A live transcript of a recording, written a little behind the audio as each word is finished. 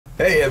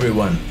Hey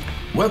everyone,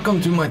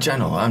 welcome to my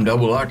channel. I'm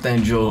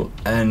Archangel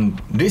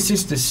and this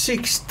is the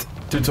 6th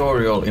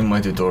tutorial in my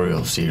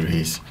tutorial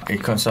series.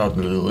 It comes out a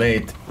little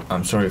late,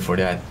 I'm sorry for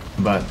that.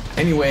 But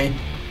anyway,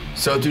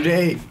 so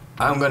today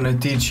I'm gonna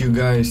teach you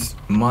guys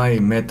my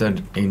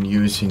method in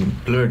using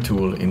blur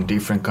tool in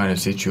different kind of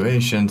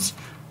situations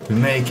to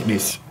make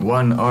this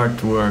one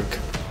artwork,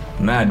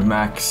 Mad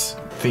Max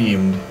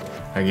themed,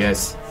 I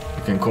guess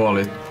you can call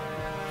it.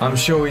 I'm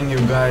showing you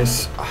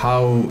guys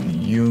how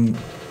you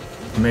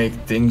make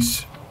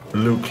things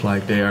look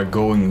like they are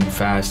going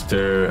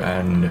faster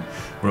and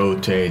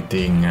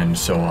rotating and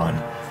so on.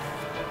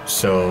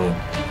 So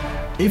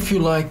if you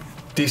like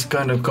this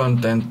kind of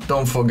content,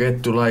 don't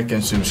forget to like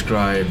and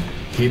subscribe,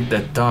 hit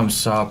that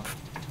thumbs up,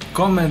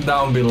 comment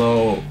down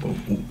below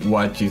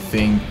what you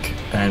think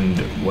and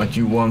what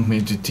you want me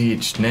to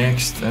teach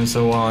next and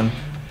so on,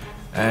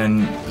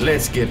 and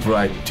let's get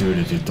right to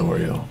the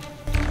tutorial.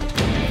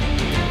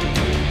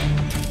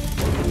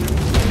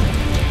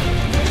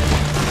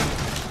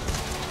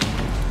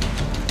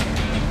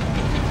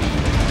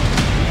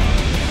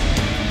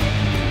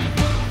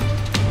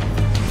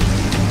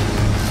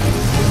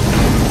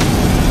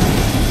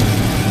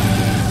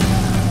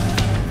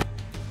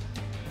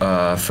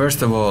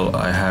 First of all,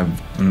 I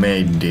have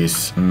made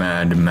this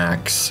Mad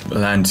Max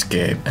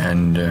landscape,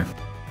 and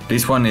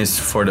this one is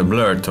for the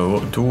blur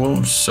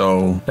tool.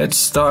 So let's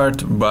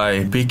start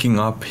by picking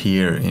up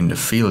here in the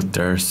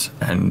filters,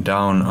 and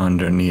down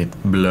underneath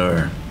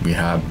blur we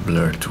have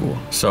blur tool.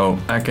 So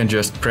I can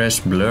just press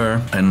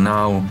blur and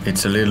now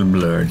it's a little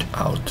blurred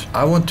out.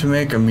 I want to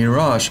make a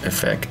mirage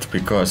effect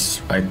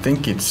because I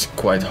think it's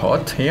quite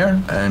hot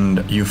here,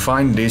 and you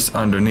find this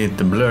underneath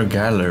the blur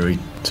gallery.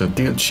 So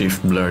tilt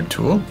shift blur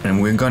tool, and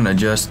we're gonna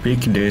just pick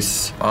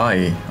this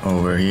eye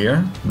over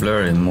here,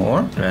 blur it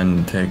more,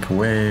 and take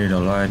away the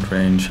light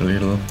range a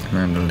little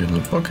and a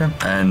little. Okay,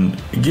 and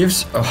it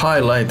gives a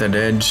highlighted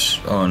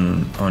edge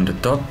on the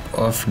top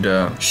of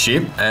the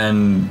ship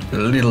and a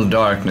little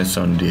darkness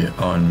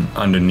on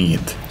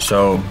underneath.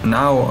 So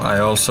now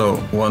I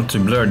also want to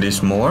blur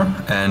this more,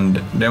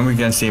 and then we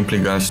can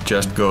simply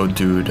just go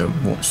to the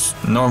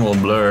normal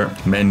blur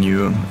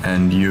menu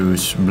and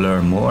use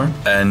blur more.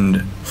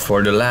 And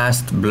for the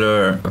last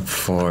blur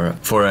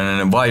for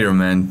an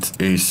environment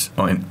is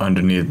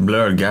underneath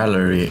blur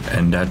gallery,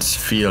 and that's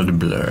field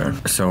blur.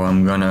 So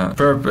I'm gonna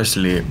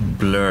purposely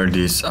blur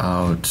this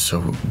out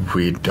so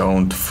we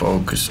don't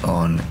focus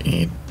on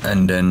it.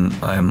 And then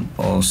I'm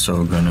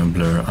also gonna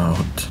blur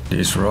out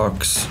these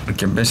rocks. You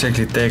can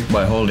basically take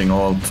by holding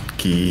Alt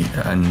key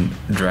and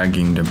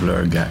dragging the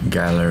blur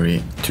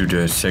gallery to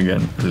the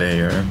second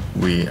layer.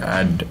 We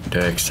add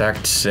the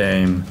exact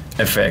same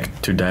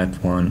effect to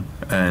that one,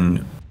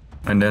 and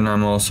then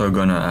I'm also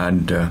gonna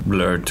add the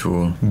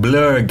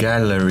blur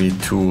gallery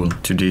tool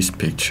to this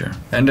picture.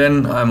 And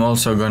then I'm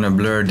also gonna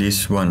blur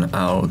this one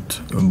out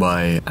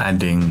by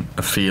adding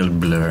a field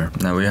blur.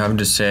 Now we have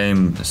the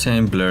same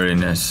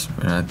blurriness,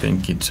 and I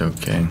think it's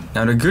okay.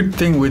 Now the good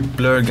thing with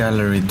blur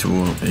gallery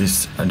tool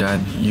is that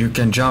you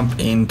can jump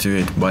into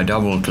it by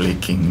double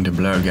clicking the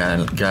blur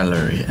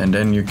gallery, and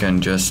then you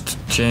can just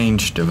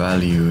change the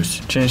values,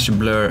 change the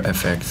blur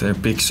effect, the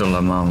pixel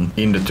amount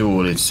in the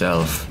tool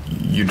itself.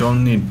 You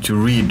don't need to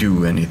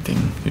redo anything,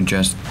 you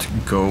just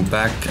go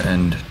back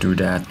and do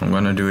that. I'm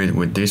gonna do it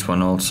with this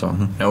one also.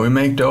 Now we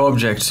make the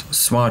objects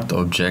smart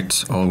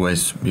objects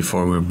always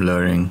before we're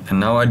blurring, and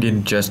now I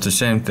did just the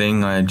same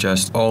thing. I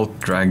just alt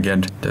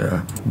dragged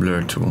the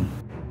blur tool.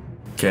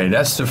 Okay,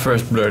 that's the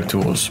first blur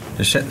tools.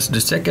 The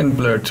second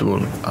blur tool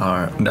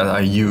that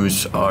I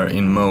use are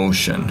in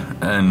motion,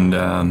 and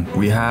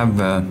we have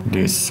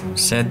this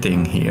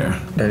setting here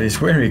that is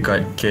very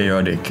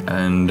chaotic,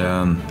 and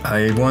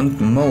I want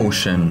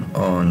motion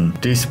on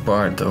this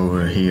part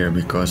over here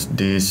because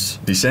this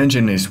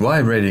engine is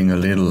vibrating a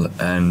little,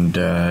 and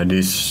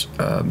this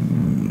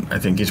I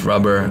think it's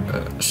rubber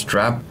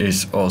strap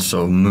is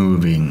also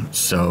moving,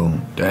 so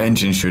the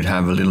engine should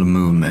have a little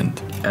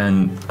movement.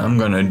 And I'm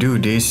gonna do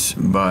this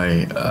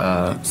by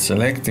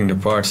selecting the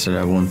parts that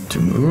I want to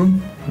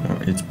move.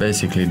 It's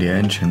basically the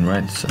engine,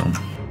 right? So,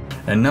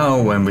 and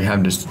now when we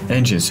have this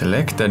engine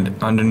selected,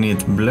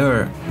 underneath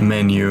blur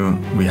menu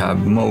we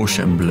have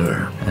motion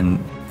blur, and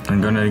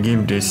I'm gonna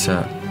give this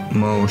a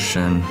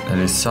motion that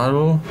is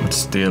subtle but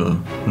still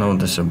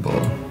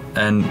noticeable.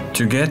 And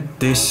to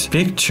get this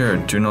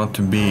picture to not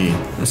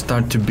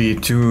start to be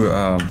too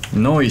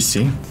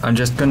noisy, I'm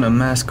just gonna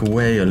mask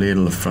away a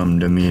little from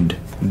the mid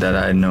that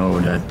I know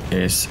that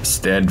is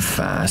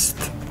steadfast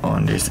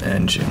on this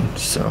engine,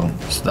 so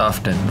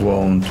stuff that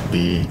won't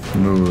be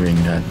moving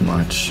that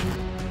much.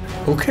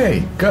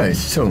 Okay guys,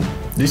 so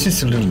this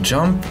is a little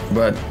jump,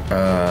 but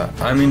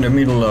I'm in the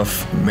middle of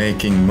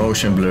making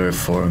motion blur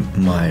for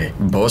my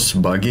boss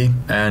buggy,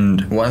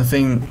 and one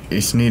thing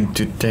is need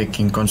to take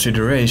in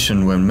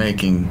consideration when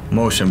making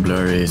motion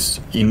blur is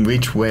in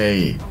which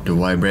way the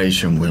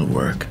vibration will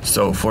work.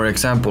 So for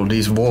example,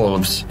 these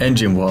valves,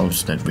 engine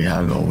valves that we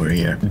have over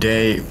here,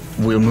 they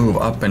will move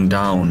up and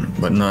down,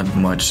 but not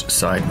much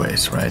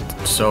sideways, right?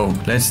 So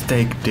let's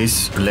take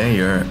this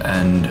layer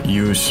and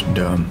use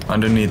the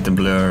underneath the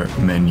blur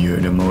menu,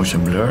 the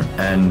motion blur,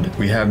 and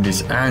we have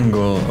this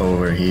angle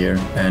over here,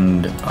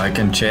 and I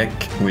can check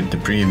with the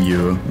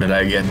preview that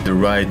I get the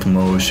right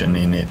motion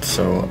in it.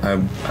 So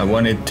I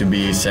want it to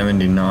be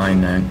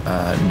 79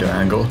 the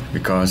angle,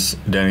 because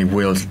then it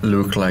will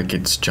look like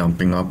it's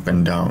jumping up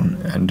and down,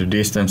 and the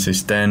distance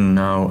is 10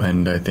 now,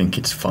 and I think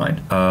it's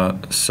fine.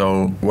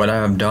 So what I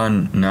have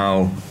done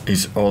now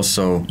is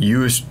also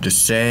use the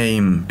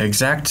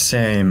exact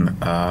same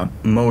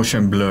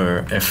motion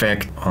blur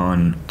effect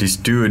on this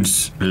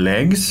dude's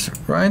legs,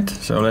 right?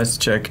 So let's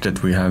check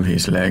that we have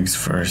his legs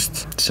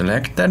first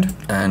selected,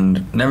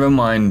 and never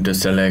mind the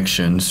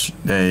selections,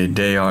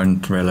 they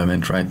aren't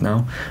relevant right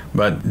now,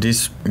 but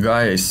this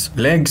guy's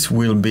legs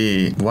will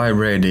be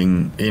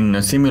vibrating in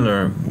a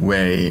similar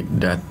way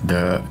that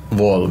the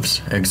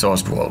valves,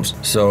 exhaust valves.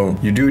 So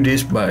you do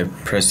this by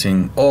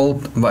pressing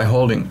by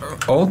holding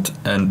Alt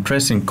and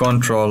pressing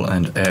Ctrl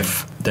and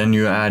F. Then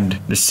you add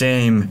the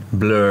same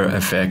blur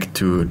effect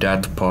to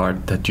that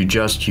part that you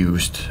just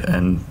used,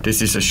 and this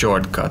is a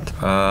shortcut.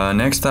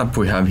 Next up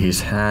we have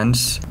his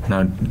hands.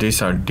 Now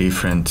these are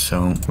different,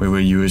 so we will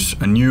use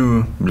a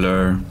new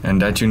blur,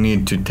 and that you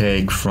need to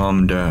take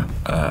from the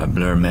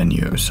blur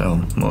menu.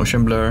 So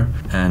motion blur,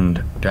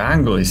 and the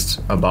angle is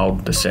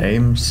about the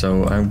same,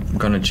 so I'm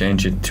gonna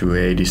change it to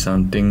 80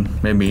 something,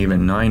 maybe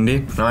even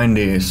 90.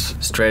 90 is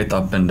straight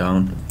up and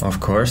down, of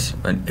course,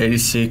 but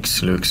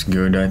 86 looks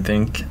good, I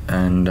think.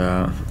 And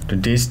the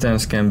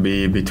distance can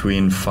be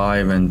between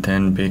 5 and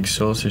 10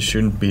 pixels. It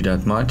shouldn't be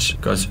that much,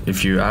 because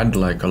if you add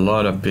like a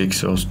lot of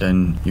pixels,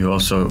 then you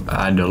also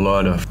add a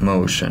lot of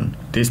motion.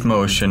 This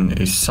motion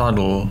is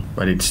subtle,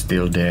 but it's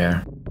still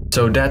there.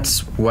 So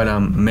that's what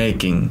I'm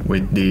making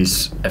with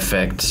these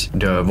effects,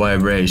 the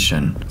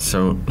vibration,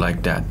 so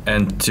like that.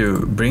 And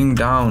to bring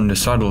down the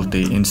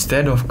subtlety,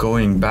 instead of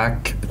going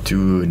back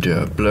to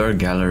the blur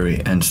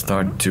gallery and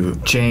start to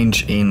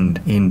change in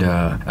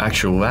the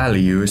actual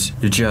values,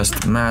 you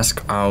just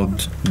mask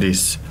out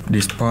this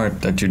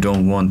part that you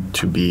don't want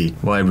to be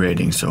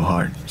vibrating so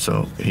hard.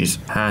 So his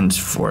hands,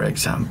 for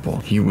example,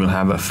 he will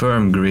have a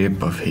firm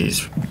grip of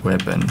his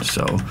weapon,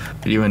 so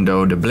even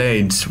though the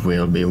blades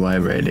will be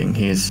vibrating,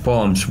 his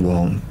palms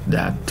won't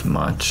that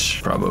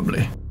much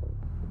probably.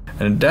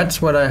 And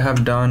that's what I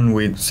have done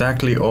with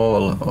exactly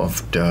all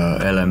of the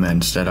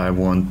elements that I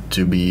want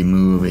to be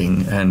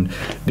moving. And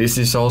this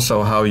is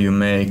also how you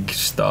make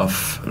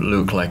stuff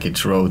look like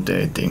it's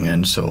rotating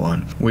and so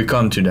on. We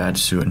come to that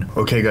soon.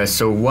 Okay guys,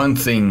 so one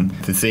thing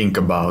to think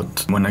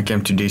about when I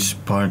came to this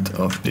part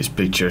of this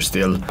picture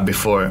still,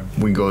 before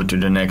we go to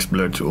the next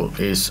blur tool,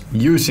 is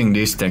using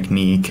this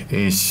technique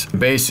is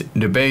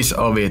the base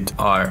of it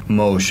are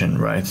motion,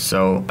 right?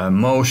 So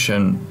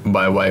motion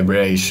by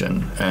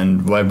vibration, and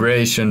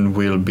vibration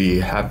will be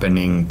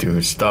happening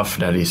to stuff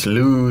that is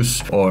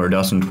loose or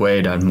doesn't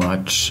weigh that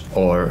much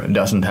or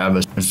doesn't have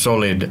a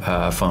solid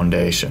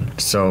foundation.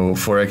 So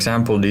for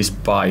example, this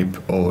pipe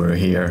over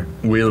here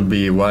will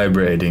be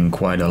vibrating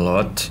quite a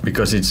lot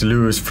because it's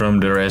loose from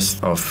the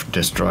rest of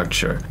the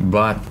structure.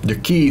 But the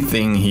key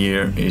thing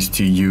here is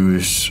to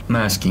use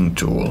masking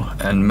tool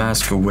and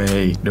mask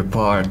away the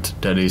part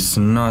that is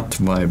not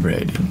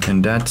vibrating,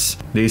 and that's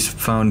this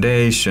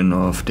foundation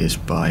of this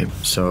pipe.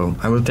 So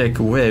I will take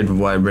away the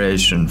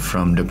vibration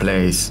from the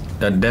place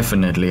that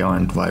definitely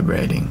aren't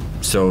vibrating.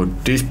 So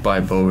this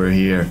pipe over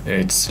here,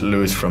 it's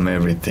loose from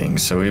everything,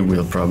 so it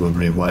will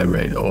probably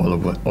vibrate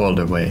all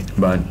the way.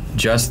 But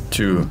just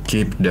to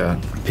keep the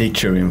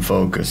picture in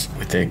focus,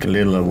 we take a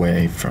little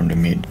away from the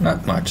mid.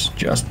 Not much,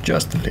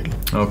 just a little.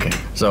 Okay,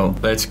 so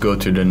let's go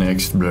to the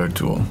next blur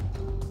tool.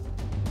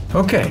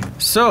 Okay,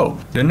 so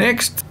the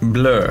next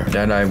blur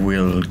that I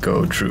will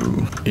go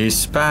through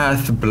is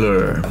path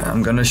blur.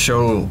 I'm gonna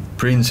show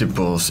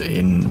principles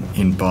in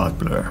path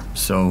blur.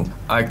 So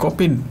I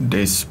copied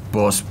this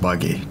boss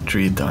buggy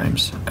 3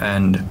 times,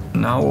 and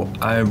now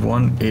I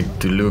want it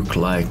to look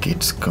like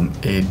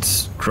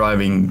it's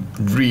driving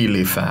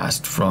really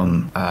fast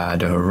from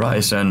the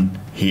horizon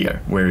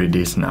here where it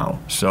is now.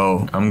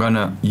 So I'm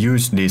gonna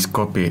use this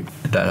copy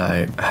that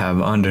I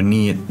have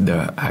underneath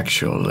the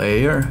actual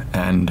layer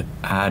and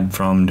add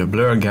from the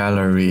blur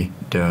gallery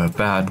the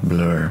path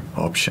blur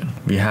option.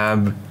 We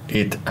have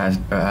it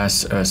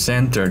as a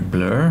centered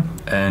blur,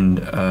 and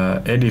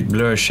edit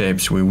blur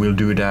shapes, we will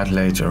do that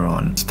later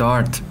on.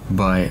 Start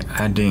by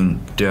adding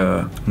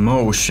the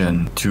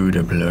motion to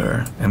the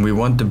blur, and we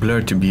want the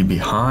blur to be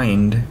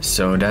behind,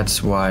 so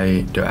that's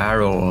why the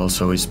arrow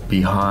also is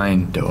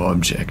behind the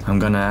object. I'm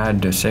gonna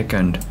add the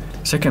second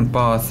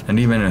path and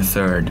even a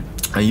third.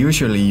 I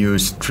usually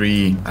use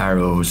 3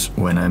 arrows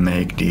when I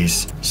make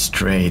these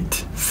straight,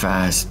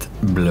 fast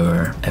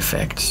blur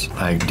effects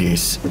like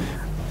this.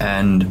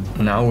 And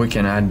now we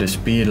can add the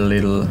speed a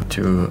little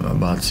to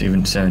about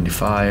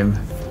 75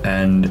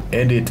 and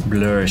edit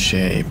blur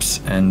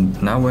shapes.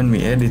 And now when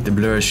we edit the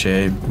blur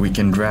shape, we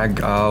can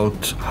drag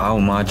out how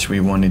much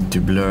we want it to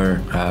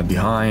blur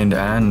behind,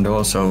 and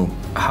also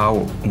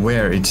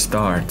where it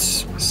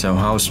starts, so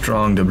how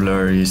strong the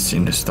blur is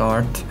in the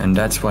start. And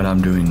that's what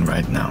I'm doing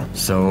right now.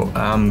 So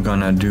I'm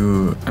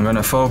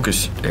gonna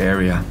focus the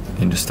area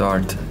in the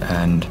start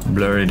and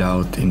blur it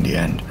out in the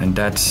end, and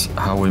that's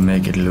how we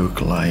make it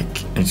look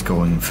like it's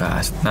going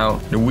fast. Now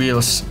the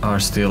wheels are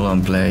still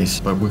on place,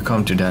 but we'll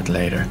come to that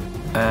later.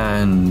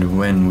 And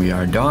when we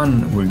are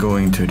done, we're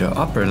going to the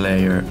upper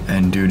layer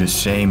and do the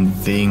same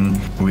thing.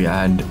 We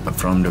add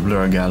from the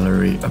blur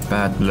gallery a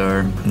path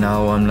blur.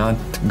 Now I'm not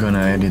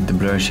gonna edit the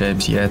blur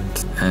shapes yet,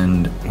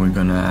 and we're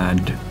gonna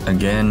add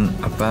again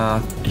a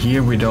path.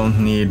 Here we don't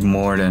need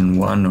more than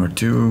 1 or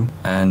 2,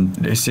 and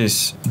this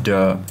is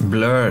the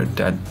blur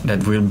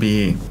that will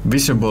be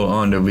visible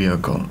on the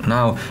vehicle.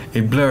 Now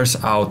it blurs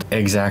out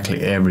exactly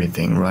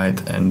everything, right?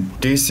 And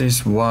this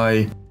is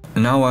why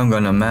now I'm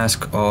gonna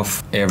mask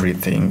off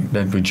everything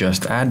that we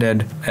just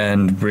added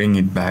and bring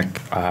it back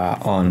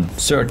on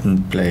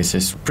certain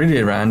places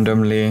pretty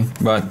randomly,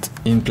 but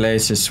in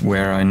places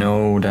where I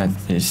know that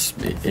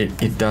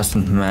it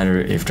doesn't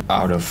matter if they're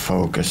out of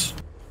focus.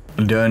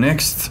 The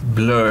next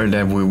blur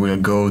that we will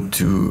go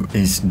to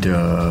is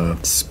the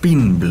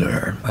spin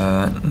blur.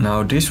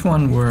 Now this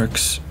one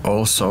works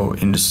also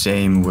in the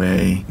same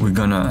way. We're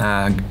gonna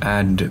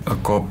add a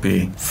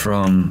copy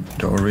from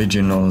the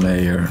original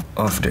layer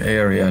of the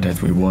area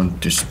that we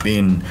want to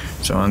spin.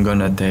 So I'm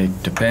gonna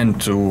take the pen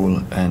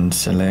tool and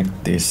select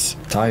this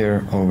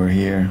tire over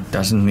here.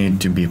 Doesn't need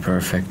to be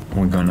perfect.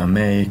 We're gonna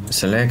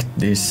select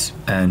this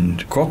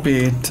and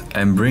copy it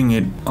and bring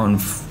it on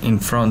in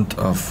front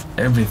of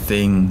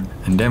everything.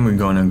 And then we're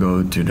gonna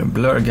go to the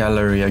blur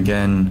gallery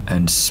again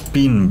and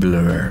spin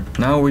blur.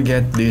 Now we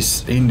get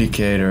this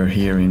indicator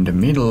here in the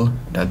middle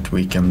that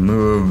we can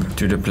move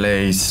to the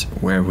place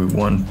where we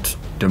want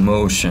the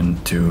motion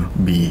to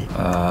be.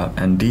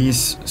 And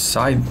these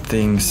side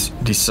things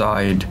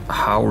decide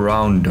how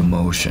round the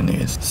motion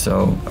is.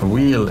 So a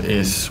wheel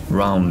is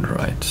round,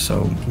 right?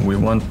 So we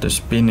want the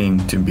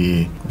spinning to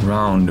be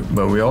round,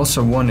 but we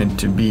also want it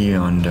to be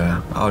on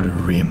the outer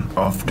rim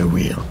of the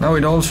wheel. Now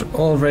it also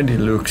already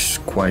looks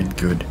quite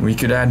good. We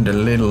could add a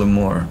little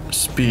more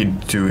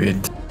speed to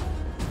it.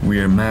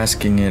 We're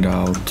masking it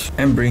out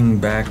and bring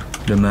back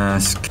the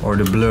mask or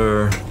the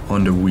blur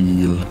on the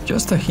wheel.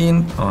 Just a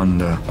hint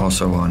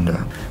also on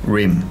the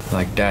rim,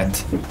 like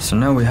that. So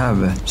now we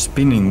have a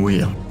spinning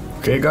wheel.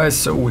 Okay guys,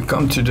 so we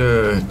come to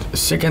the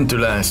second to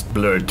last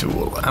blur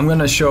tool. I'm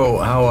gonna show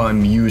how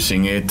I'm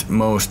using it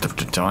most of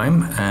the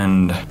time,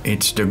 and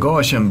it's the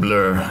Gaussian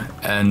Blur,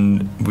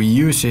 and we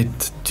use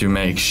it to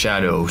make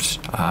shadows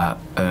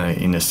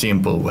in a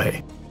simple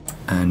way.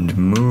 And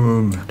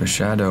move the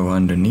shadow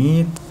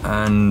underneath,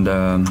 and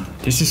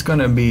this is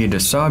gonna be the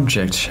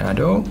subject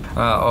shadow,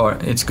 or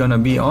it's gonna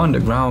be on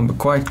the ground but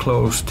quite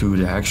close to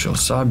the actual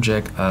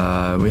subject.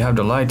 We have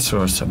the light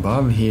source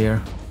above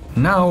here.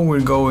 Now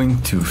we're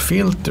going to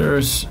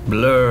filters,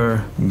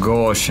 blur,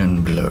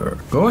 Gaussian blur.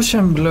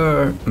 Gaussian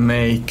blur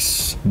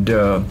makes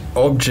the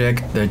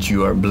object that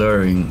you are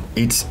blurring,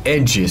 its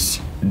edges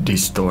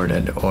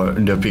distorted, or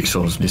the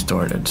pixels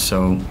distorted.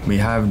 So we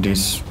have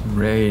this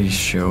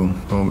ratio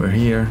over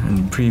here,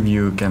 and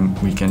preview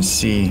we can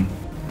see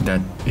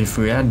that if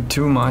we add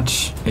too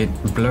much, it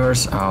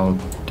blurs out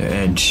the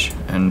edge,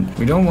 and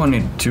we don't want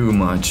it too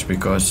much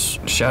because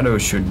shadow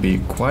should be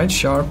quite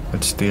sharp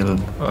but still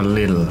a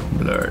little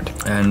blurred.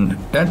 And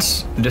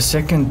that's the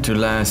second to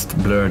last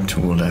blur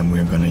tool that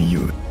we're gonna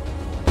use.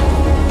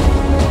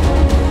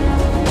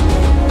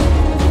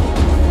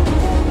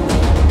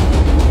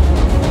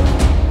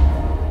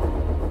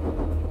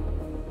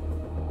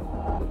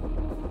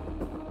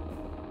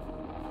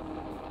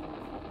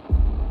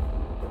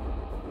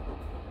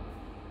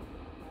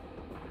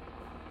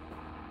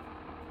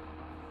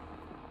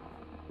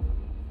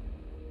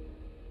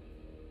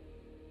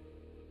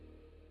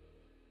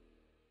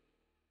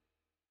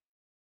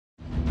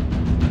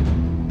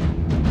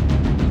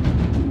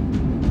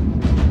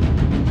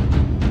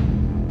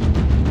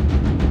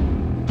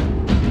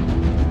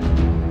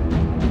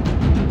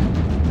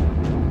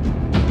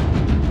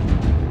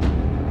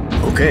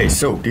 Okay,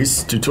 so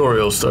this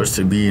tutorial starts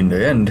to be in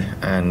the end,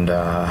 and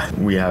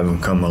we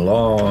have come a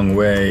long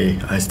way.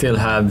 I still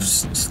have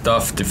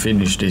stuff to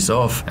finish this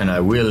off, and I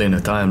will in a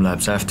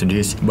time-lapse after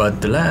this.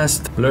 But the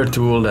last blur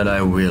tool that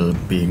I will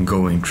be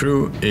going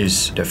through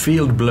is the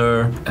field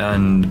blur,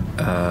 and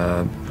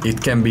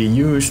It can be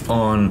used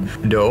on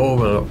the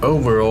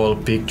overall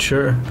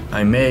picture.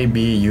 I may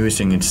be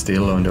using it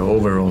still on the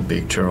overall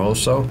picture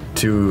also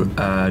to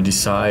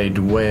decide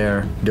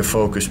where the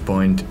focus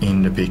point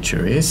in the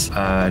picture is.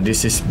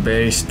 This is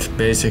based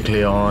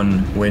basically on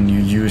when you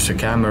use a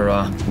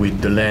camera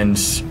with the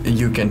lens.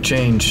 You can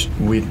change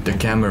with the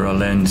camera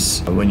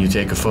lens when you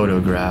take a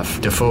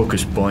photograph the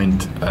focus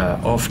point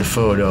of the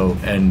photo,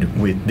 and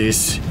with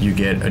this you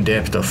get a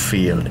depth of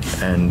field,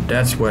 and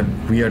that's what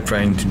we are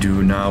trying to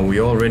do now. We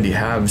already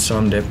have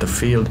some depth of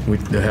field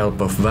with the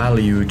help of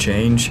value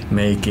change,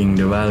 making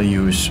the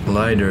values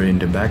lighter in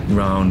the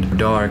background,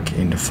 dark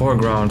in the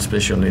foreground,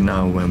 especially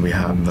now when we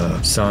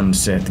have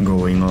sunset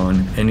going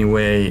on.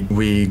 Anyway,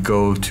 we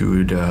go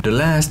to the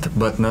last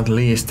but not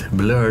least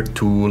blur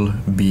tool,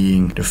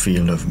 being the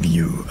field of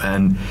view.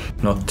 And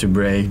not to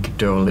break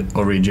the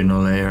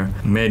original layer,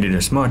 made it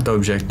a smart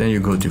object. Then you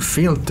go to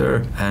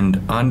filter,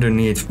 and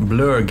underneath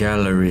blur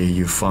gallery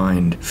you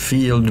find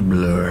field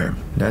blur.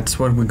 That's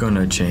what we're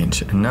gonna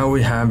change. And now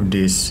we have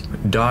this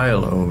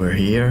dial over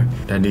here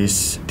that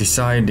is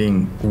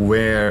deciding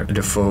where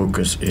the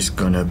focus is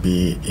gonna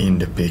be in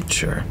the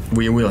picture.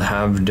 We will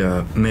have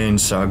the main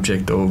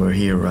subject over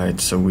here, right?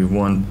 So we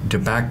want the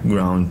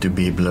background to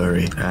be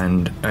blurry,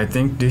 and I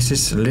think this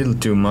is a little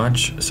too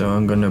much, so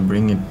I'm gonna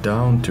bring it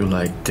down to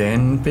like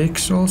 10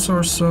 pixels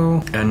or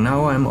so. And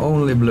now I'm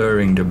only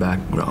blurring the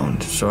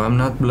background, so I'm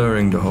not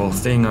blurring the whole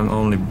thing, I'm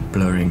only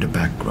blurring the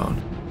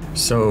background.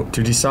 So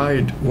to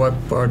decide what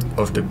part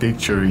of the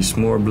picture is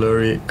more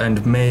blurry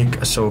and make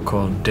a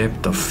so-called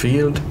depth of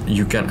field,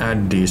 you can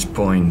add these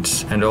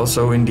points. And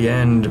also in the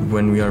end,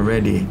 when we are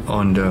ready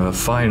on the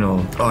final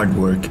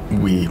artwork,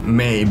 we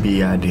may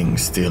be adding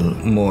still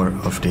more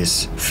of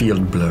this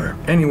field blur.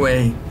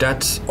 Anyway,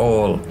 that's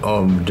all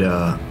of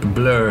the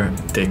blur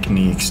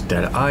techniques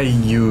that I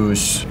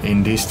use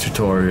in this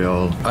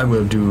tutorial. I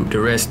will do the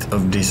rest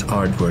of this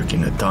artwork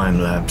in a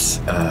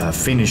time-lapse,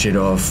 finish it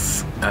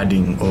off,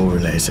 adding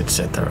overlays,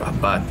 etc.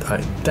 But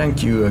I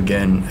thank you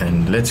again,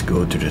 and let's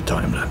go to the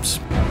time-lapse.